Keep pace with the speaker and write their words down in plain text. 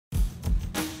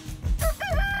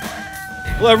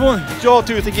Hello everyone,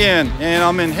 Jawtooth again, and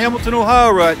I'm in Hamilton, Ohio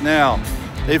right now.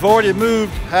 They've already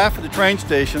moved half of the train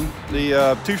station.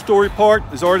 The two-story part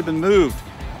has already been moved,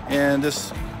 and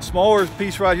this smaller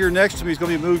piece right here next to me is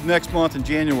going to be moved next month in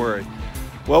January.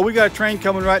 Well, we got a train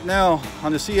coming right now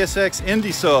on the CSX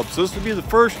Indy sub, so this will be the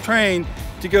first train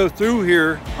to go through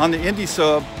here on the Indy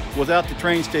sub without the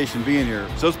train station being here.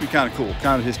 So this will be kind of cool,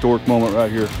 kind of a historic moment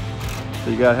right here.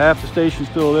 So you got half the station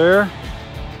still there,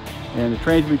 and the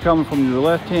trains will be coming from the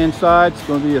left-hand side. It's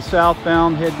going to be a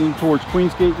southbound heading towards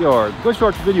Queensgate Yard. Go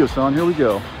start the video, son. Here we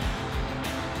go.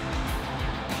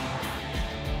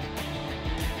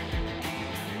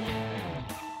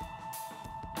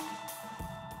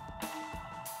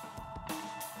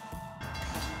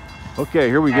 Okay,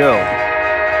 here we go.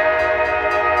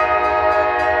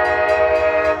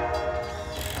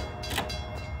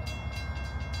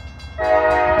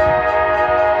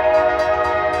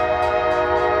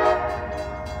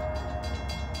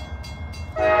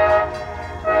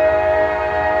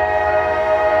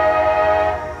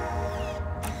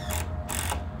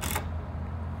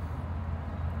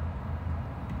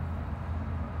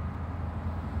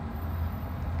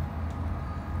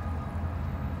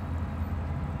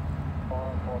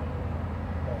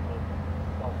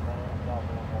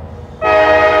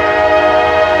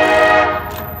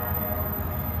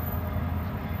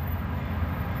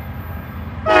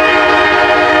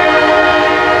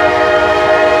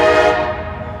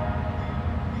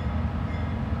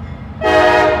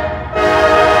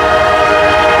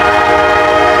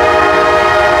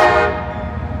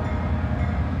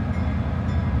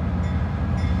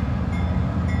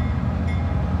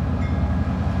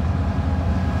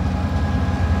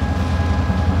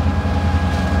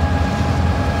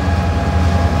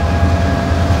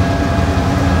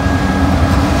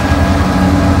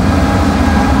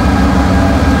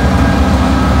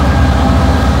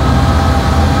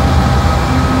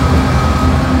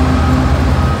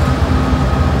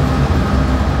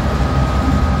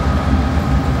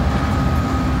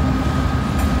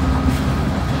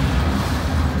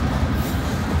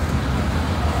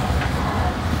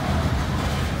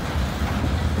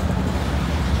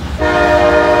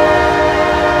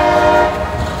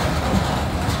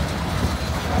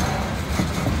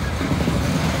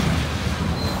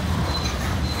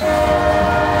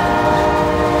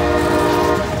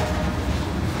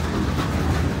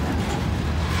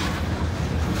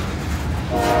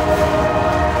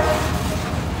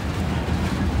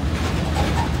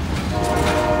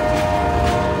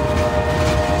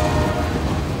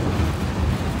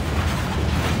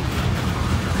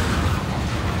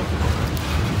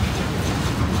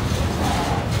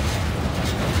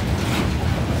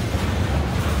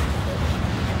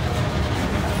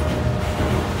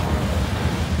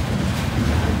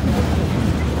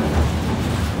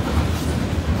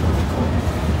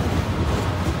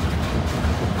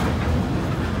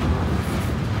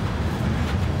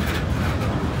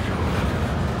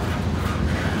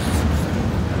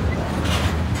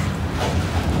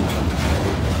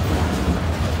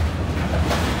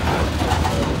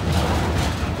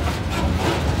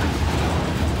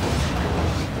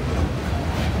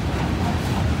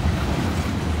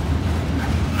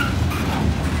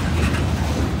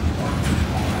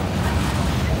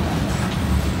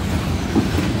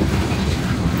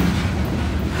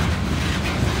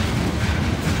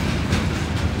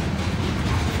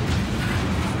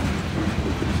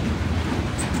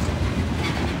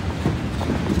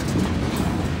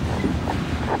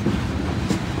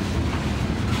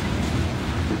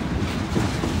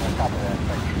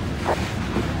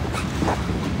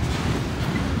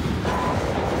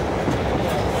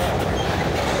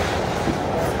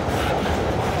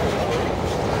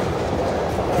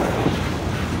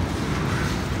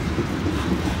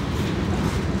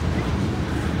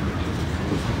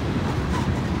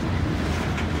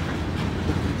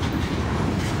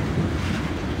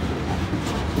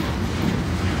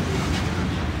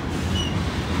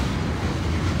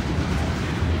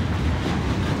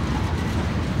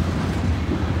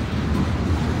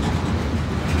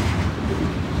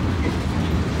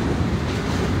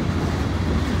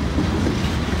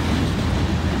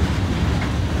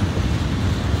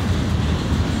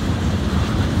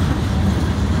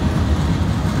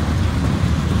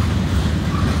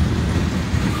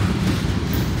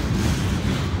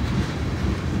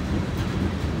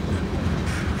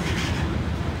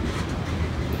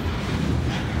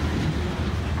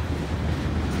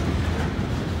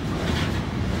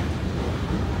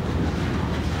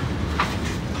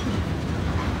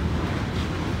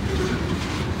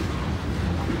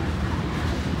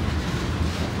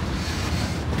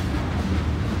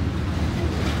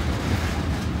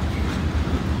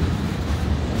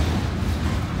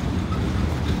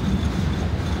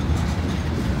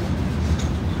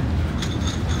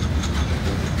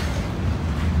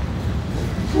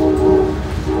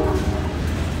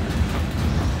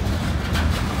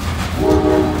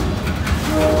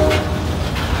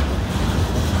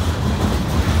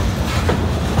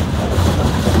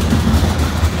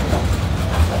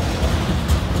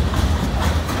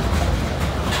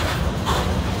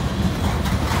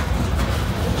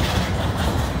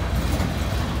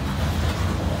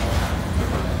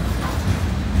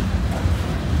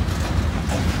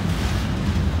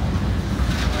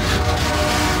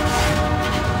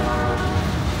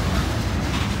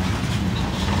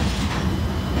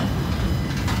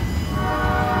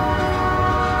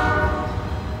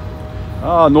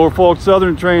 Ah, Norfolk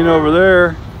Southern train over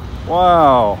there.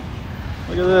 Wow,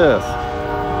 look at this.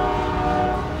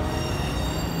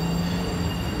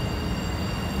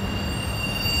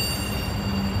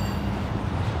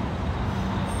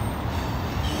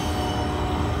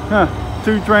 Huh,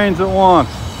 2 trains at once.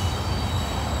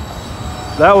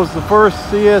 That was the first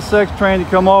CSX train to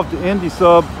come off the Indy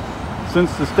sub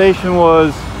since the station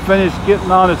was finished getting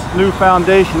on its new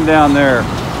foundation down there.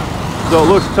 So it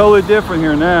looks totally different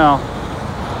here now.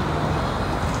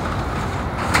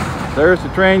 There's the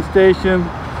train station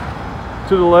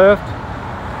to the left.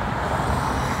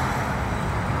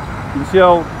 You can see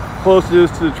how close it is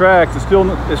to the tracks. It's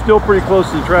still pretty close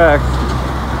to the tracks.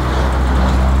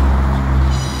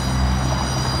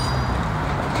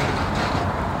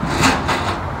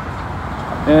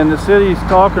 And the city's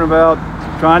talking about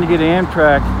trying to get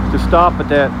Amtrak to stop at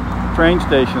that train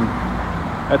station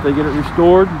after they get it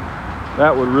restored.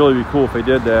 That would really be cool if they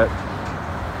did that.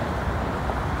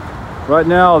 Right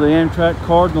now, the Amtrak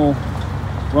Cardinal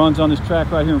runs on this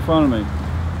track right here in front of me.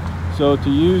 So to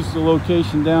use the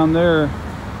location down there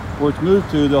where it's moved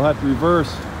to, they'll have to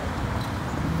reverse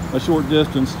a short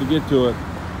distance to get to it.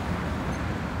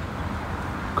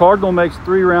 Cardinal makes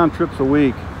 3 round trips a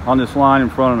week on this line in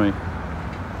front of me.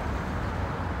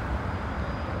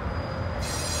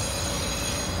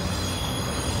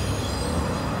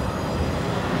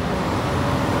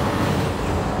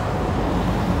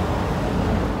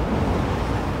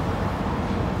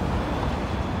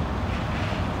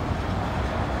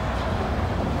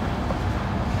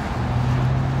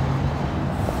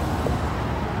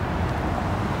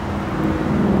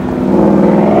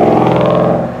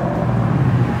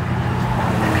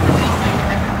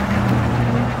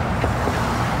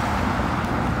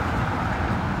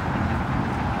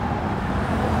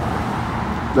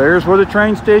 There's where the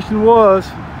train station was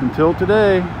until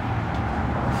today.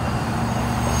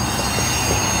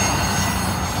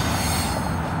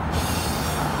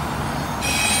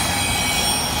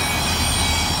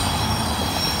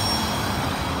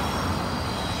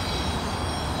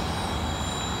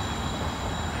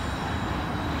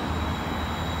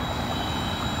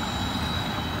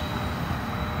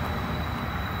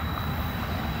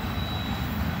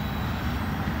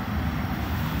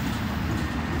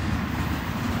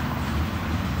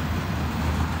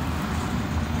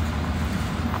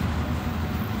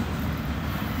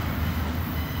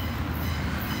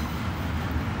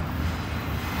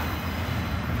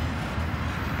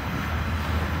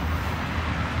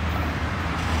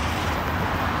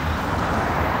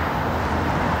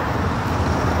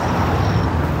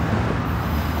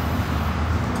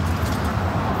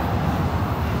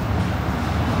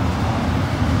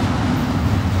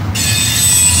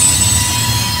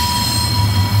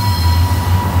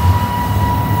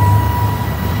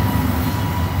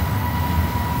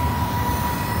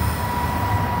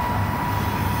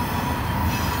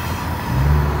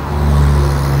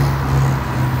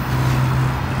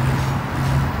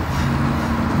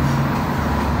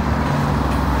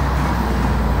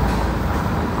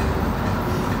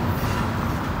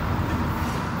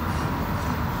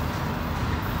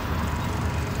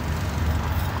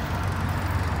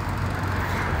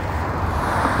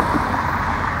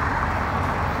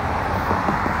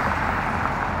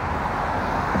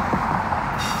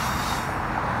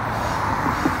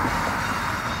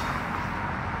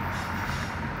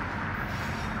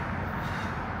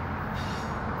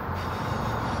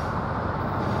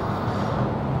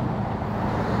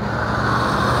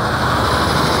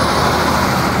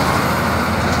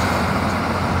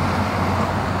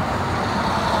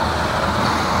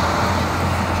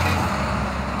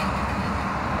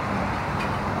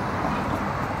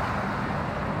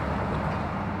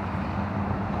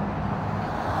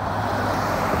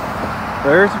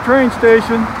 There's the train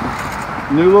station,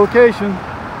 new location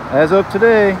as of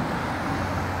today.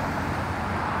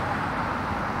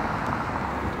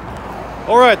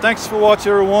 All right, thanks for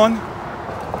watching, everyone.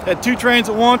 Had 2 trains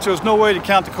at once. There was no way to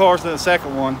count the cars in the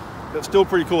second one. It's still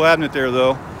pretty cool having it there,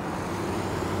 though.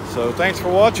 So thanks for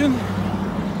watching.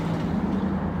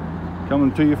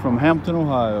 Coming to you from Hamilton,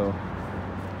 Ohio.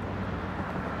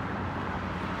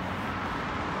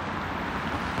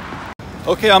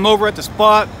 Okay, I'm over at the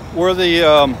spot where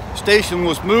the station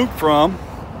was moved from.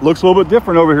 Looks a little bit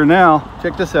different over here now.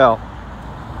 Check this out.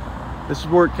 This is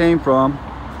where it came from.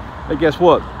 Hey, guess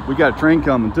what? We got a train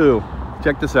coming too.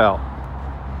 Check this out.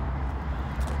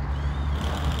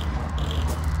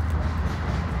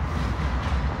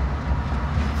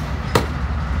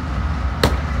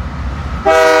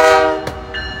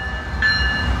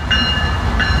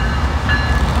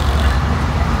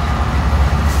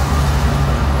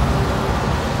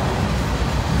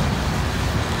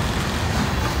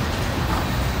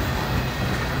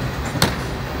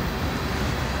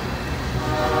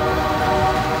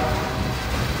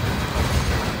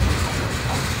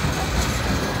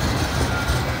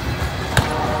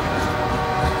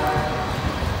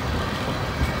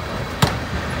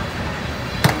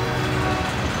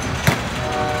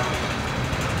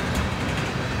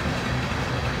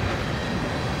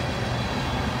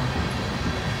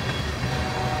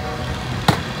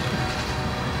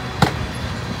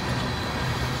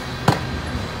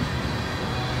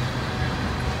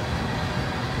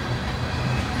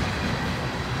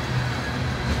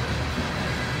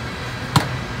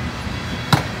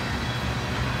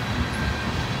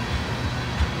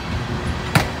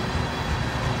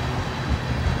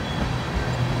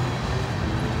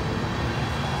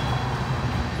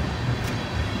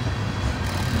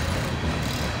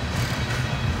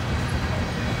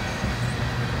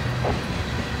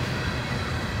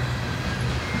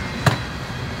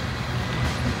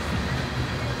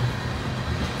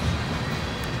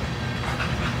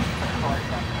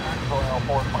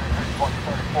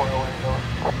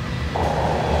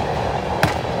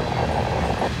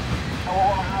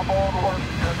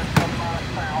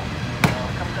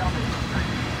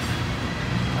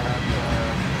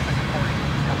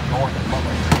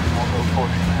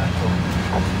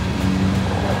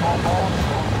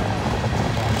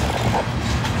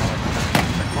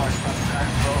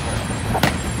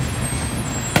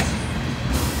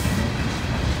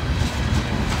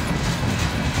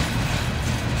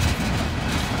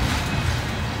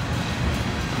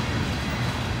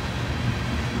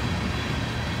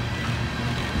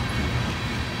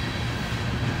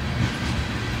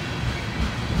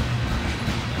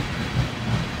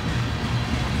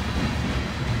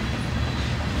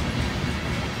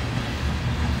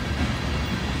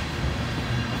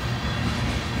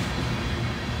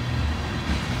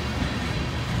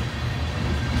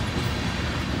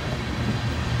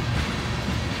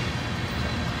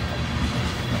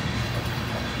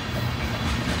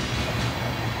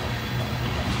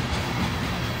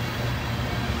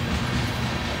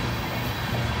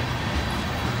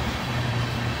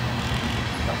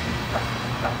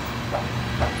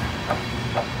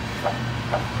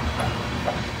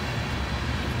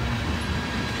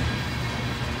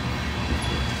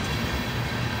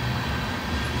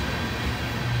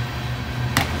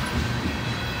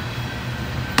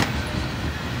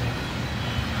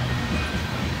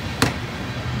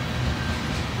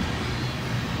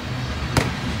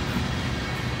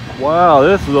 Wow,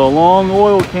 this is a long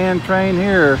oil can train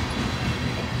here.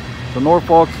 The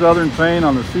Norfolk Southern train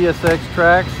on the CSX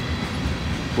tracks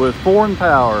with foreign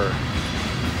power.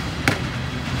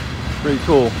 Pretty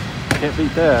cool. Can't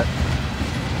beat that.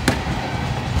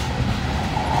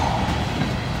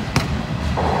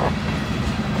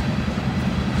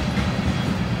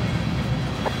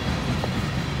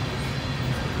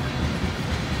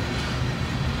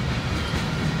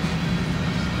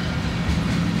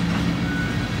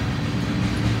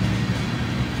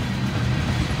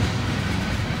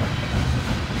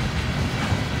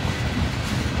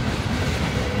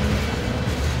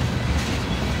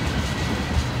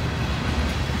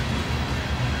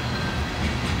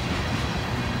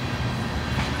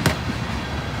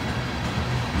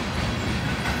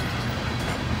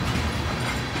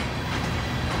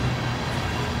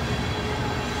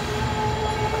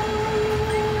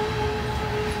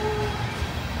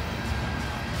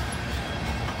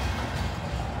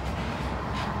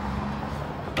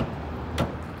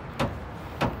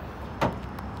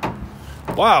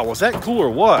 Wow, was that cool or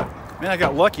what? Man, I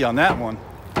got lucky on that one.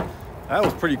 That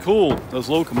was pretty cool. Those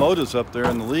locomotives up there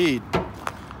in the lead.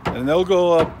 And they'll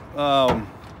go up,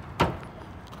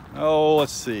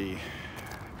 let's see,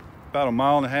 about 1.5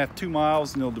 miles, 2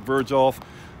 miles, and they'll diverge off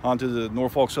onto the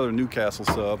Norfolk Southern Newcastle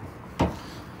sub.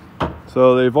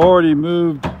 So they've already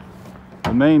moved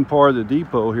the main part of the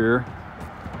depot here.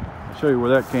 I'll show you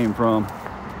where that came from.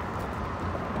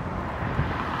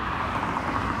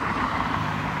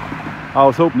 I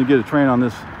was hoping to get a train on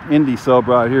this Indy sub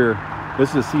right here. This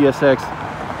is a CSX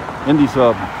Indy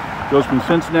sub. Goes from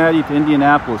Cincinnati to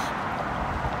Indianapolis.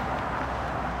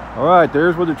 All right,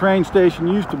 there's where the train station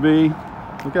used to be.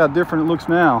 Look how different it looks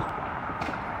now.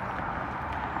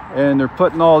 And they're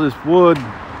putting all this wood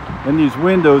in these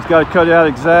windows. Got to cut it out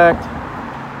exact.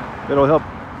 It'll help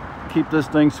keep this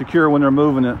thing secure when they're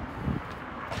moving it.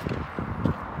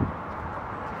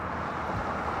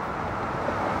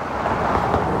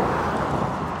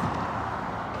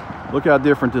 Look how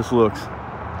different this looks.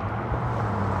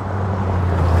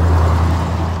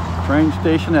 Train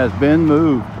station has been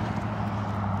moved.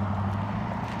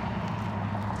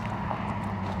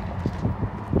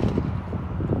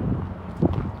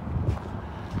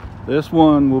 This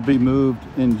one will be moved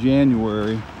in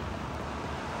January. They've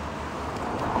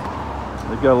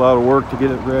got a lot of work to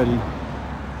get it ready.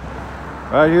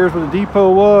 Right here's where the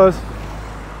depot was.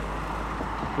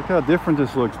 Look how different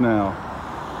this looks now.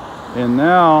 And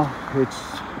now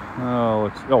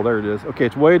oh, there it is. Okay,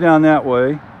 it's way down that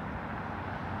way.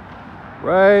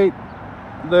 Right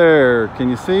there. Can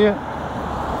you see it?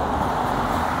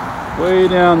 Way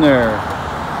down there.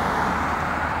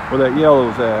 Where that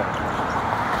yellow's at.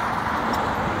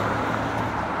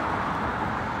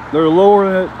 They're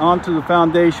lowering it onto the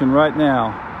foundation right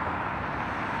now.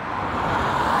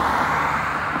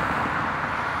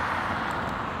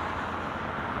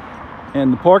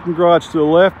 And the parking garage to the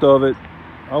left of it,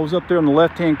 I was up there in the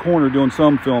left-hand corner doing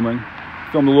some filming.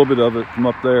 Filmed a little bit of it from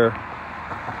up there.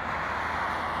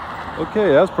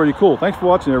 Okay, that's pretty cool. Thanks for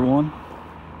watching, everyone.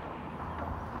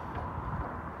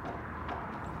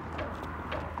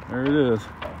 There it is.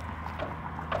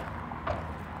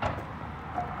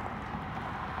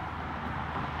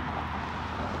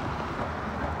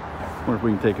 Wonder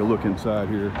if we can take a look inside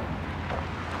here.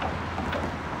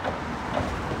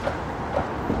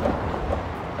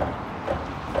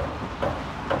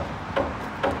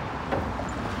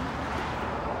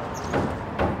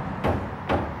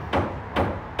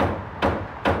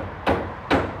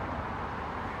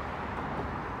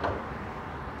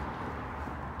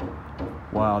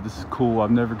 Wow, this is cool.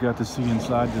 I've never got to see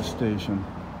inside this station.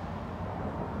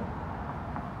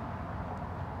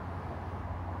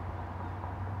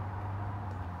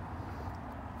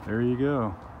 There you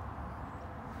go.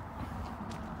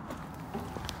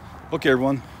 Okay,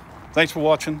 everyone. Thanks for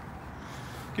watching.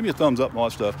 Give me a thumbs up and all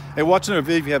that stuff. Hey, watch another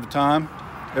video if you have the time.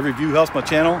 Every view helps my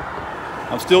channel.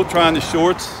 I'm still trying the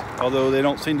shorts, although they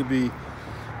don't seem to be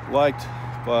liked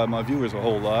by my viewers a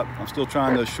whole lot. I'm still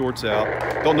trying those shorts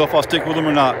out. Don't know if I'll stick with them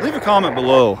or not. Leave a comment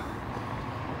below.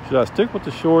 Should I stick with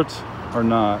the shorts or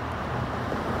not?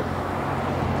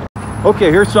 Okay,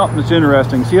 here's something that's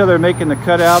interesting. See how they're making the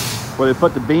cutouts where they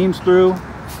put the beams through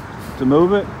to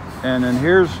move it? And then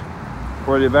here's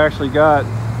where they've actually got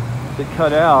it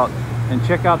cut out. And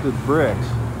check out the bricks.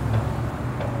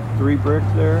 3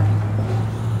 bricks there.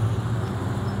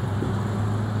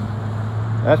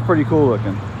 That's pretty cool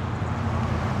looking.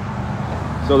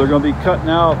 So they're going to be cutting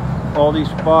out all these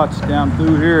spots down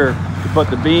through here to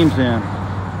put the beams in.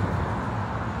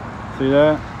 See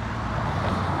that?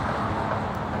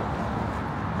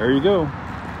 There you go.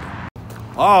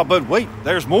 Ah, but wait,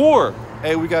 there's more.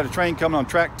 Hey, we got a train coming on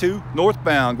track 2,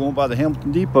 northbound, going by the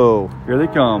Hamilton Depot. Here they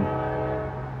come.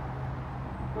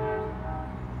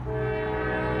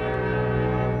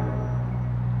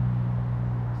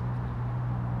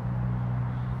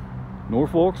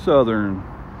 Norfolk Southern.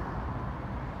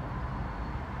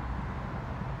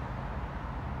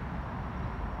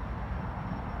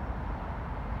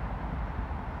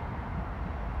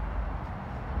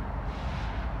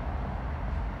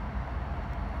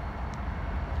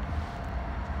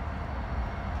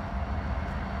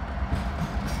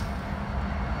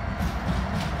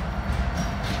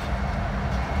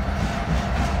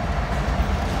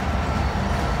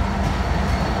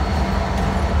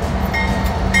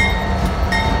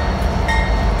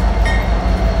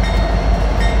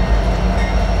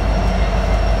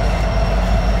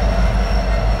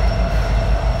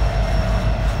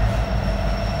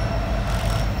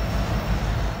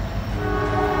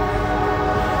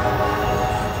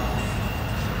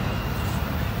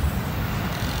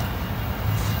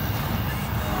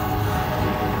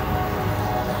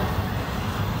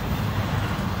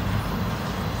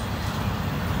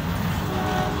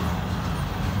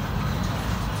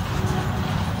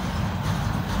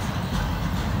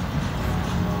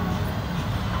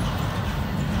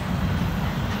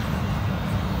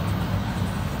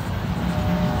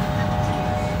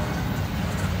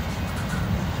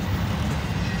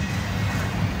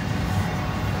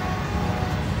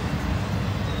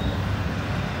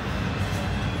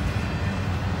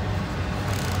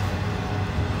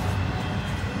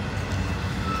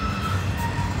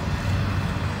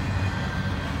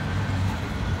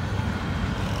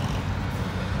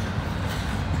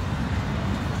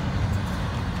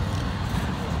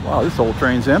 Wow, this whole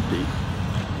train's empty.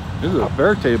 This is a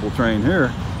fare table train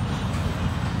here.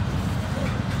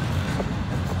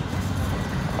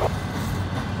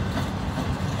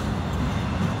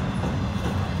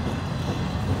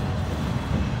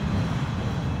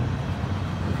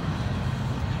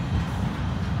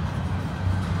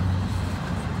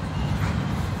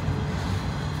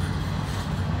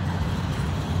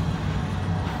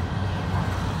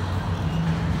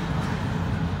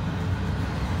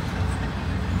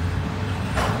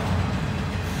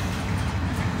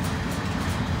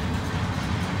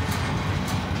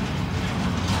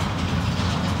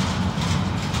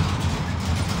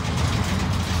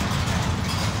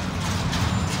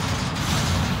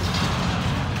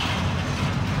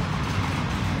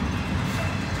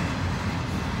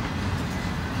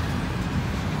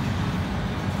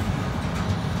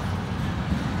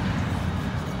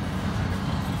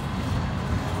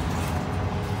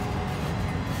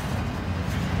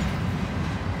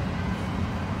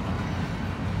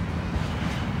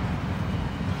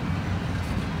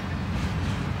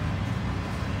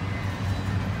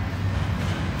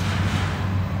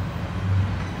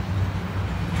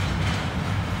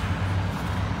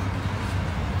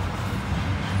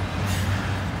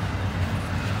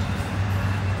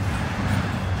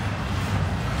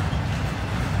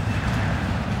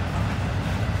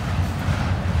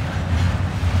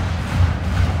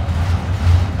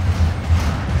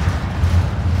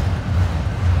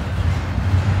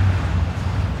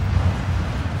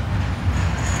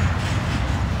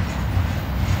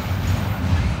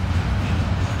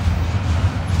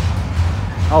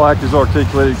 I like these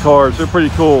articulated cars. They're pretty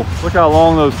cool. Look how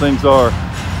long those things are.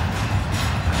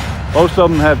 Most of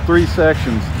them have 3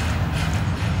 sections.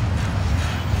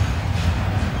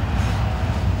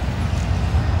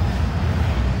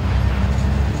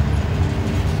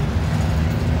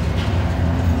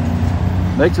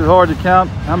 Makes it hard to count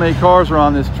how many cars are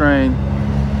on this train.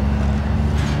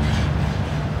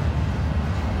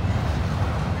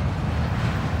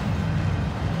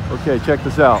 Okay, check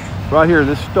this out. Right here,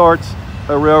 this starts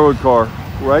a railroad car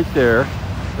right there.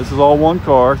 This is all one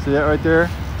car. See that right there?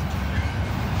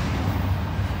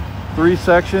 3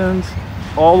 sections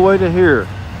all the way to here.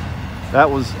 That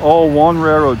was all one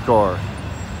railroad car.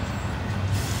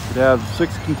 It has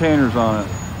 6 containers on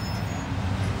it.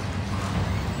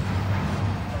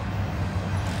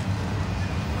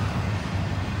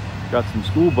 Got some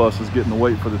school buses getting to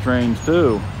wait for the trains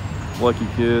too. Lucky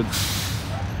kids.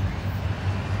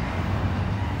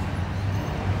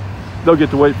 They'll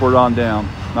get to wait for it on down,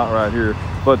 not right here.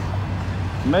 But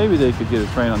maybe they could get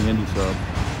a train on the Indy sub.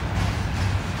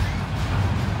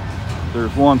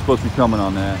 There's one supposed to be coming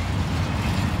on that.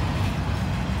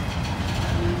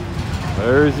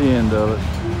 There's the end of it.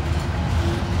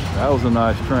 That was a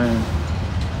nice train.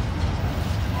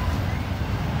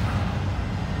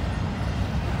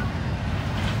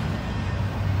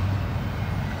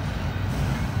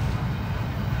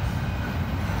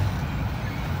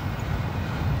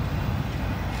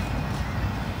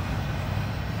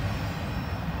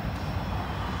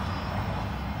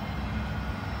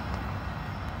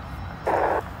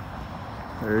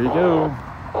 There you go.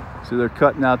 See, they're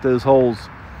cutting out those holes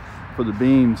for the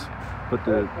beams. Put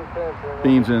the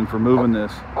beams in for moving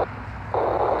this.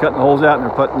 Cutting the holes out and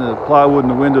they're putting the plywood in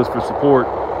the windows for support.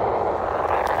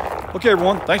 Okay,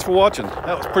 everyone, thanks for watching.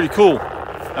 That was pretty cool.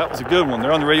 That was a good one.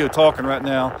 They're on the radio talking right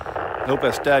now. I hope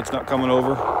that stag's not coming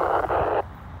over.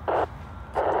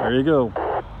 There you go,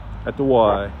 at the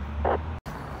Y.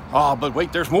 Ah, but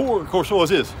wait, there's more. Of course, what was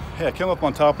this? Hey, I came up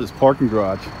on top of this parking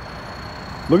garage.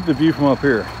 Look at the view from up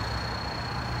here.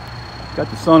 Got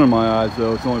the sun in my eyes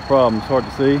though, it's the only problem, it's hard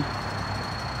to see.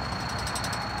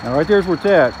 Now right there's where it's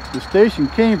at. The station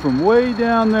came from way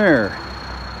down there.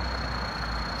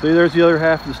 See, there's the other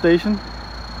half of the station.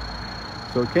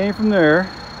 So it came from there,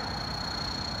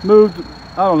 moved,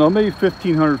 I don't know, maybe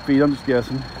 1,500 feet, I'm just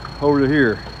guessing, over to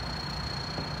here.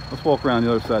 Let's walk around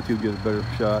the other side too to get a better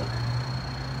shot.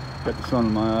 Got the sun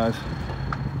in my eyes.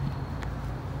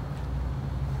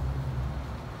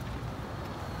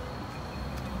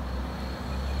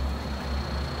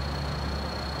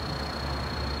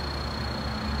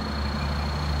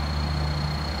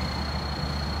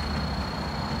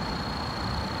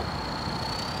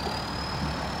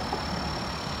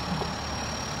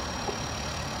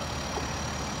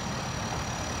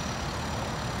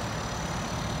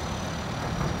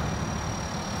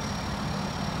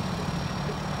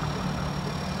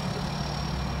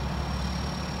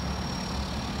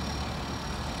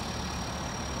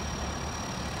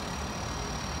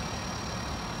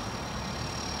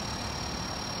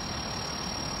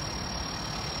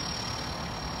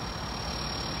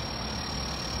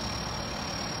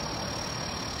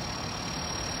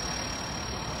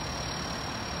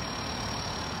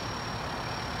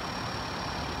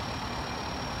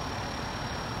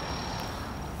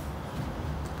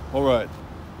 All right,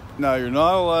 now you're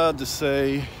not allowed to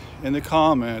say in the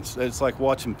comments that it's like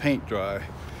watching paint dry,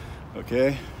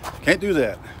 okay? Can't do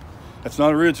that. That's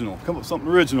not original. Come up with something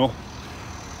original.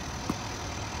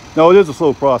 No, it is a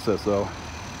slow process though.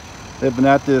 They've been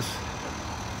at this,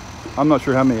 I'm not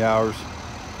sure how many hours.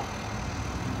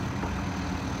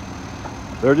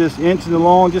 They're just inching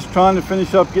along, just trying to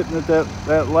finish up getting at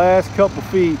that last couple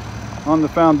feet on the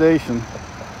foundation.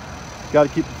 Got to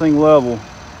keep the thing level.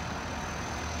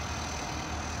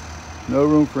 No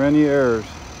room for any errors.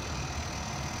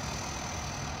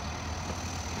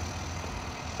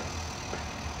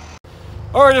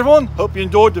 Alright everyone, hope you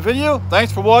enjoyed the video.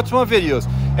 Thanks for watching my videos.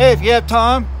 Hey, if you have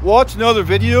time, watch another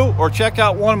video or check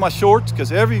out one of my shorts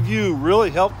because every view really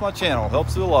helps my channel,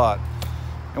 helps it a lot.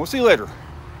 And we'll see you later.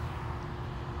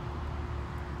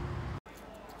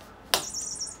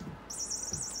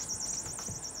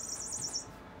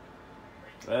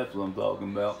 That's what I'm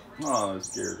talking about. Oh, I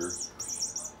scared her.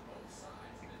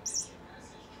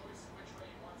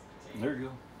 There you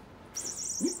go.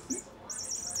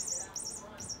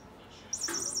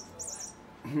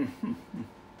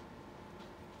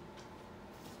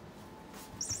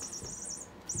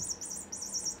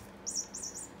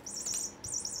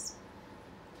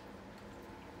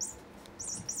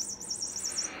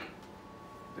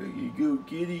 There you go,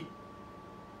 kitty.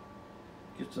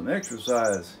 Get some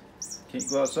exercise. Can't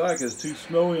go outside because it's too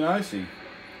snowy and icy.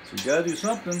 So you gotta do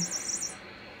something.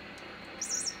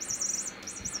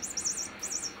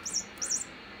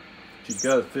 She's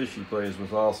got a fish she plays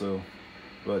with also,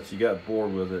 but she got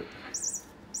bored with it.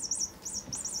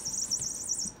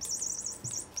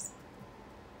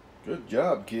 Good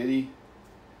job, kitty.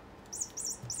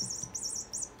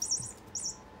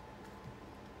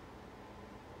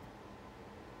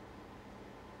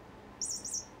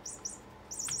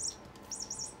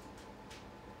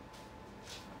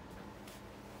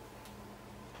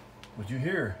 What'd you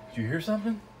hear? Did you hear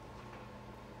something?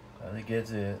 I think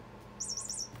that's it.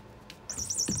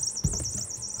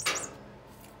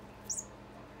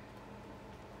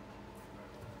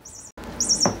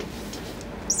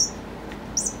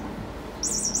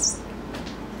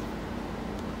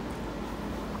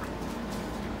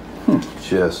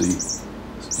 Jessie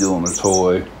stealing her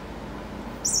toy.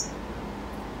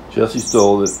 Jessie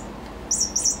stole it.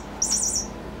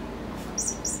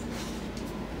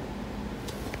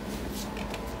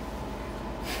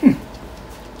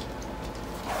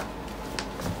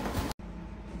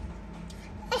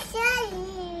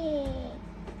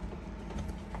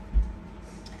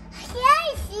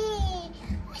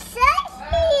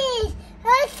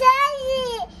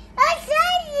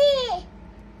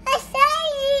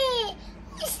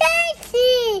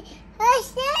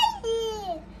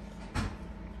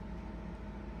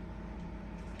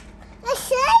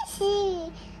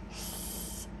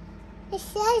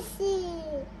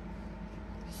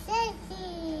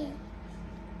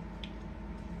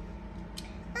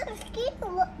 I'm scared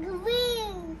of the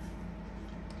wings.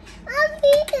 I'm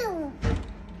scared.